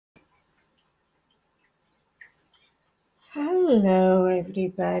Hello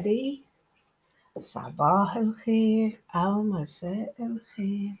everybody. صباح الخير أو مساء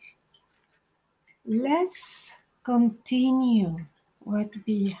الخير. Let's continue what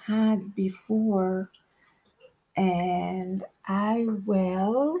we had before, and I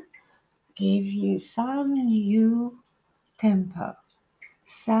will give you some new tempo,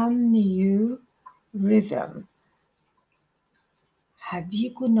 some new rhythm.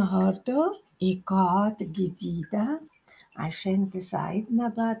 هديكوا النهاردة إيقاعات جديدة عشان تساعدنا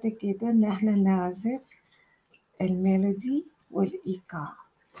بعد كده إن احنا نعزف الميلودي والإيقاع.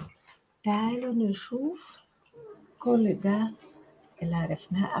 تعالوا نشوف كل ده اللي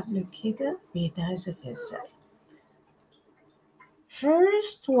عرفناه قبل كده بيتعزف ازاي.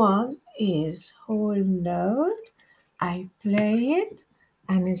 First one is whole note. I play it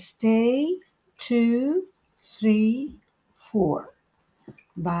and stay 2, 3, 4.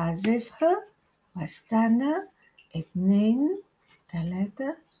 بعزفها واستنى 2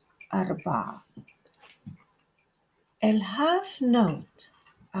 3 4. الهاف نوت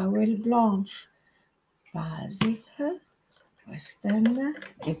أو البلانش بعزفها واستنى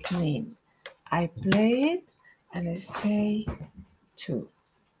 2. I play it and stay 2.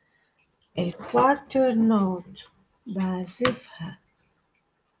 الكوارتر نوت بعزفها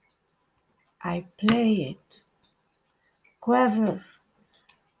I play it. Quiver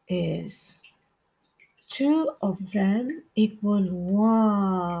is 2 of them equal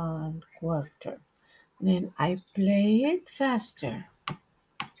 1 quarter. Then I play it faster.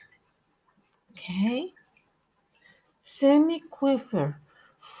 Okay? Semi-quiver,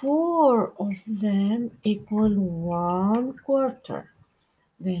 4 of them equal 1 quarter.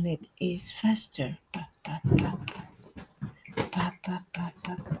 Then it is faster. Pa, pa, pa, pa, pa, pa,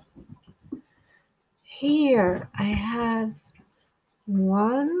 pa. Here I have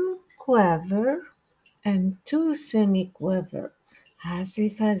 1 quiver and 2 semi-quiver. As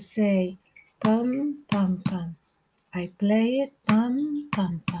if I say pum, pum, pum. I play it pum,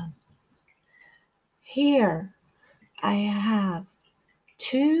 pum, pum. Here I have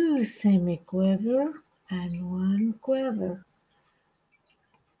 2 semi-quiver and 1 quiver,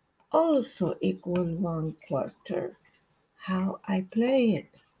 also equal 1 quarter. How I play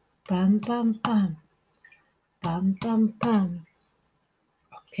it? Pum, pum, pum. Pum, pum, pum.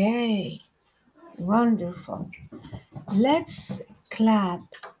 Okay, wonderful. Let's clap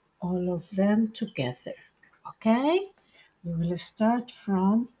all of them together. Okay? We will start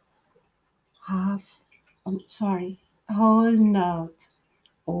from whole note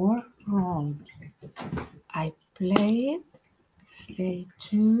or round. I play it, stay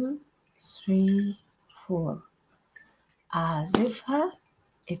 2, 3, 4. أعزفها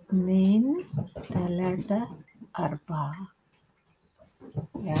 2 3 4.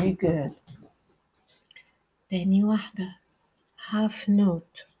 Very good. تاني واحدة half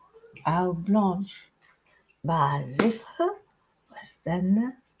note أو بلانش بعزفها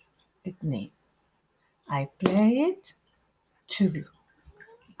واستنى 2. I play it 2.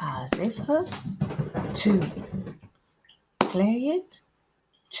 أعزفها 2. Play it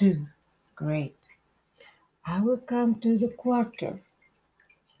 2. Great. I will come to the quarter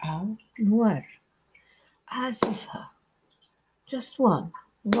أو نوار. أعزفها just 1.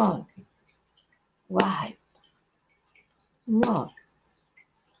 1. واحد. 1.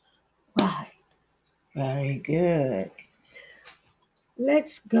 واحد. Very good.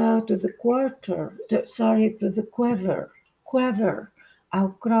 Let's go to the to the quiver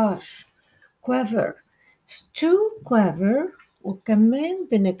أو crash. Quiver. It's 2 quiver وكمان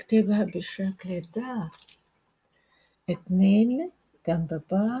بنكتبها بالشكل ده. 2 جنب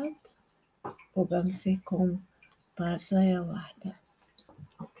بعض وبمسكهم بعصاية واحدة.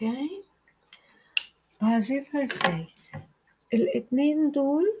 اوكي؟ بعزفها ازاي؟ 2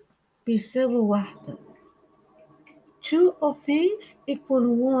 دول بيساووا واحدة. 2 of these equal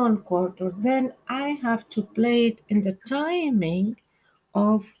 1 quarter. Then I have to play it in the timing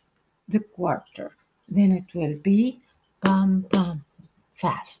of the quarter. Then it will be pam pam,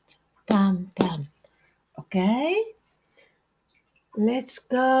 fast, pam pam. Okay? Let's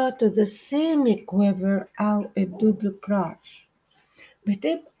go to the semi-quiver أو الدبل كراش.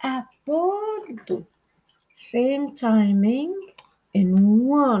 بتبقى برضو same timing in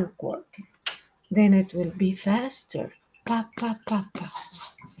 1 quarter. Then it will be faster. Pa pa pa pa.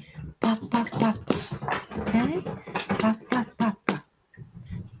 Pa pa pa pa. Okay? Pa pa pa pa.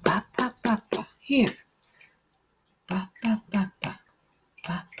 Pa pa pa pa. Here. Pa pa pa pa.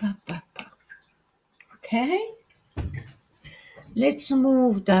 Pa pa pa pa. Okay? Let's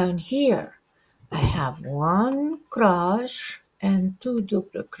move down here. I have 1 crash and 2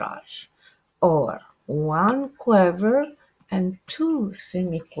 double crash, or 1 quiver and 2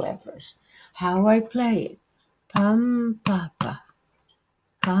 semiquavers. How I play it? Pum papa,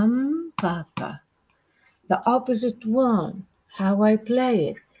 pum papa. The opposite one. How I play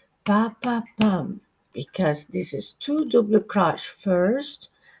it? Pa pa pum. Because this is 2 double croche first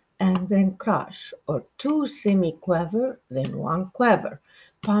and then croche, or 2 semiquaver, then 1 quaver.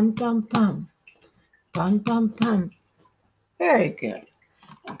 Pum pum pum, pum pum pum. Very good.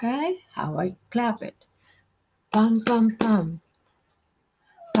 Okay, how I clap it? Pum pum pum,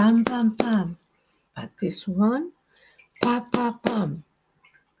 pum pum pum. But this one, pa pa pum,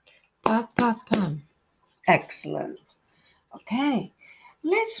 pa pa pum. Excellent. Okay,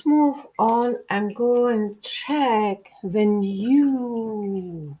 let's move on and go and check the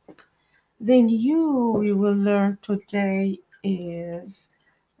new. The new we will learn today is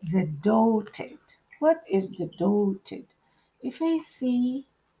the dotted. What is the dotted? If I see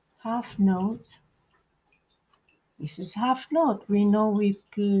half note, this is half note. We know we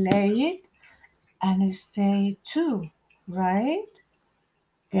play it and stay 2, right?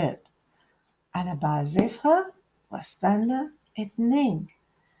 Good. أنا بعزفها واستنى 2.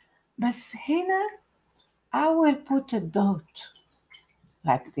 بس هنا I will put a dot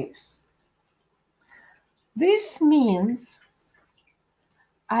like this. This means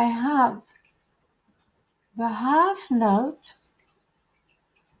I have the half note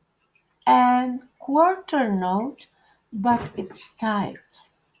and quarter note, but it's tight.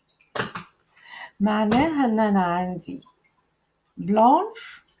 معناها ان انا عندي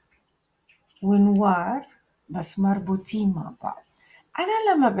بلانش ونوار بس مربوطين مع بعض.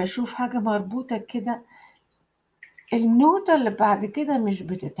 انا لما بشوف حاجة مربوطة كده النوتة اللي بعد كده مش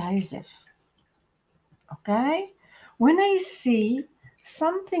بتتعزف. Okay? When I see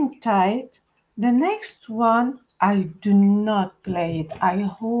something tight, the next one I do not play it, I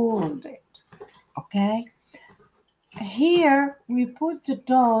hold it. Okay? Here we put the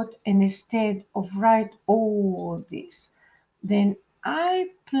dot instead of write all this. Then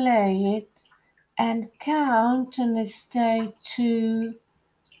I play it and count and stay 2,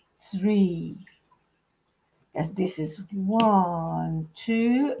 3. As this is 1,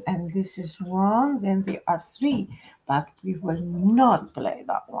 2, and this is 1, then they are 3. But we will not play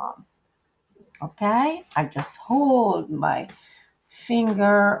that one. Okay? I just hold my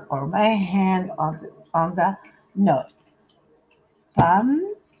finger or my hand on the note.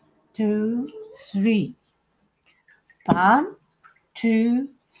 Pum, 2, 3. Pum, 2,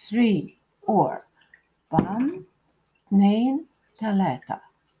 3. Or pum, 2, 3.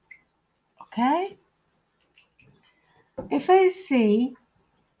 Okay? If I see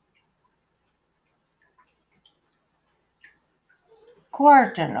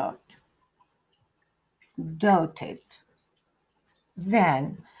quarter note dotted,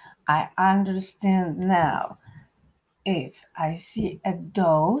 then I understand now. If I see a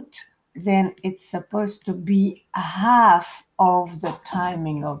dot, then it's supposed to be half of the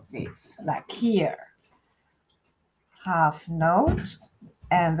timing of this, like here. Half note,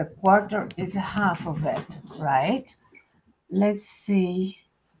 and the quarter is half of it, right? Let's see.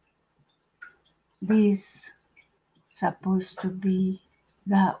 This supposed to be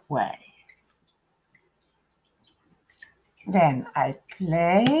that way. Then I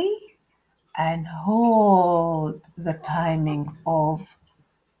play and hold the timing of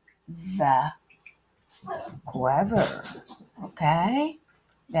the quiver. Okay?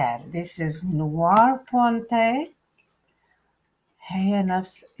 Then this is noir pointe. هي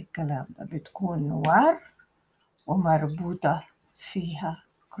نفس الكلام ده بتكون نوار ومربوطة فيها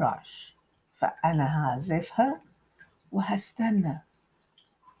كراش. فأنا هعزفها وهستنى.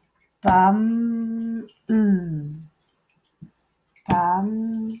 بام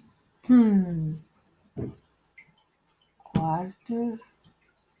بام quarter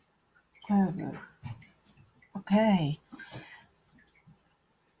quiver. Okay.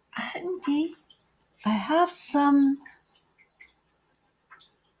 Andy, I have some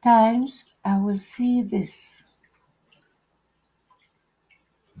times I will see this.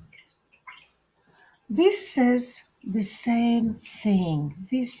 This is the same thing.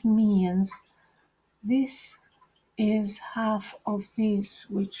 This means this is half of this,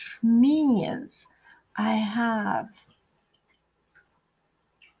 which means I have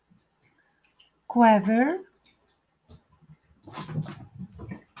quiver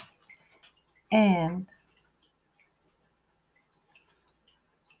and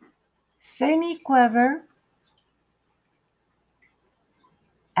semi-quiver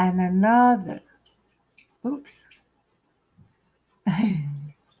and another,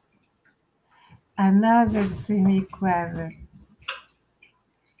 another semi-quiver.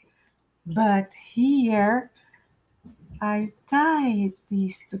 But here I tied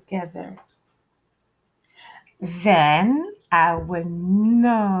these together. Then I will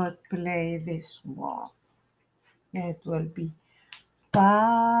not play this one. It will be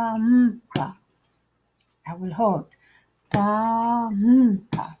pa. I will hold pa.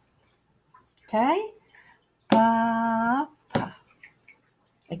 Okay? Pa.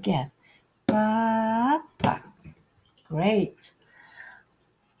 Again. Pa. Great.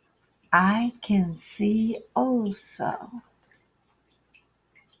 I can see also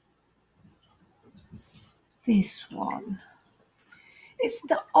this one. It's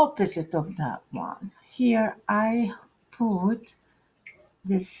the opposite of that one. Here I put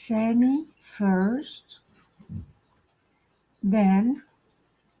the semi first, then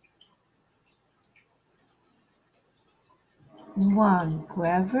one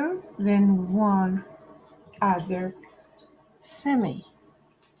quiver, then one other semi.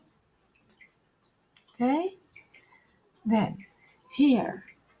 Okay? Then here,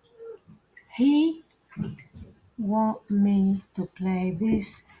 he want me to play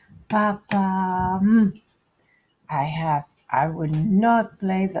this papa. I will not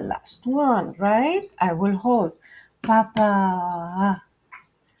play the last one, right? I will hold papa.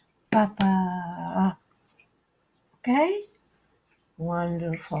 Okay?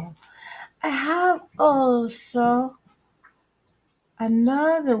 Wonderful. I have also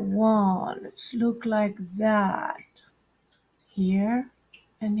another one. Let's look like that. Here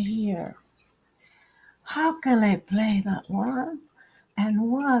and here. How can I play that one? And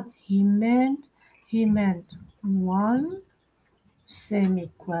what he meant one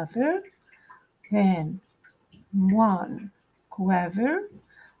semi-quiver, then one quiver,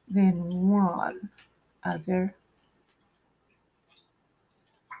 then one other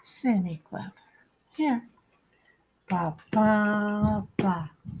semi-quiver. Here. Pa, pa, pa.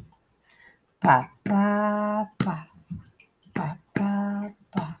 Pa, pa, pa. Pa, pa,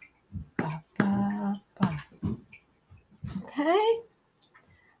 pa. Pa, pa, pa. Okay?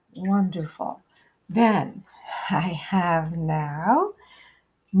 Wonderful. Then I have now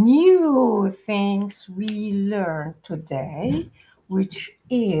new things we learned today, which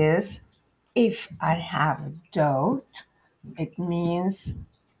is if I have a dot, it means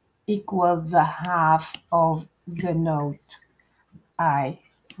equal the half of the note I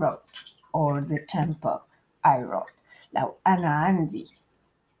wrote or the tempo I wrote. لو أنا عندي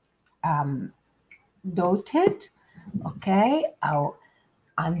dotted أوكي أو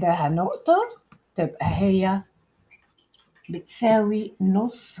عندها نقطة تبقى هي بتساوي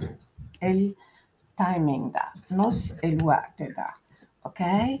نص التايمينج ده، نص الوقت ده.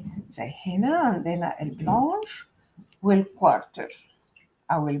 اوكي؟ زي هنا عندنا البلانش والكوارتر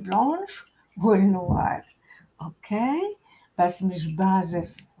او البلانش والنوار. اوكي؟ بس مش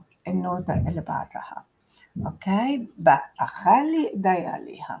بعزف النوتة اللي بعدها. اوكي؟ بخلي ايديا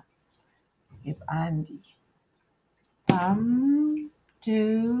عليها. يبقى عندي 1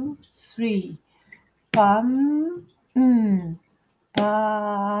 2 3 pam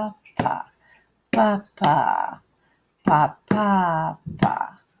pa pa pa pa pa pa pa.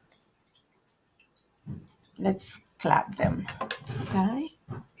 Let's clap them. Okay?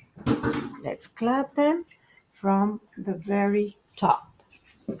 Let's clap them from the very top.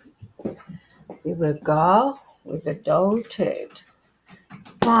 We will go with a dotted.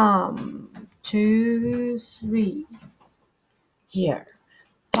 1 2 3. Here.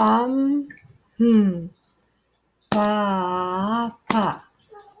 Pam pa pa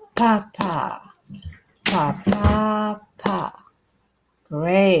pa pa pa pa pa.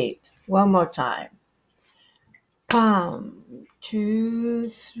 Great. One more time. 1 2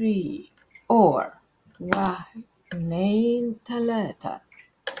 3 or 1 2 3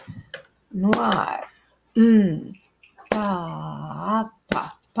 نوار pa pa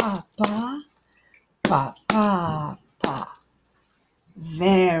pa pa pa pa pa.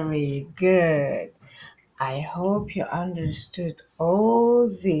 Very good. I hope you understood all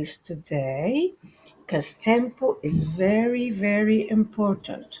this today because tempo is very, very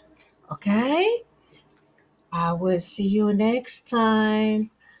important. Okay? I will see you next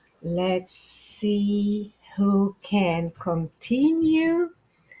time. Let's see who can continue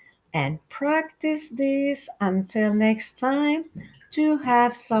and practice this until next time to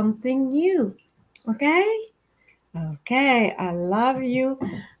have something new. Okay? Okay, I love you.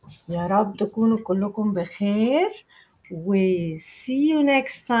 يا رب تكونوا كلكم بخير. We see you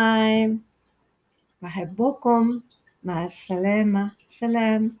next time. بحبكم. مع السلامة.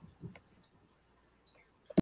 سلام.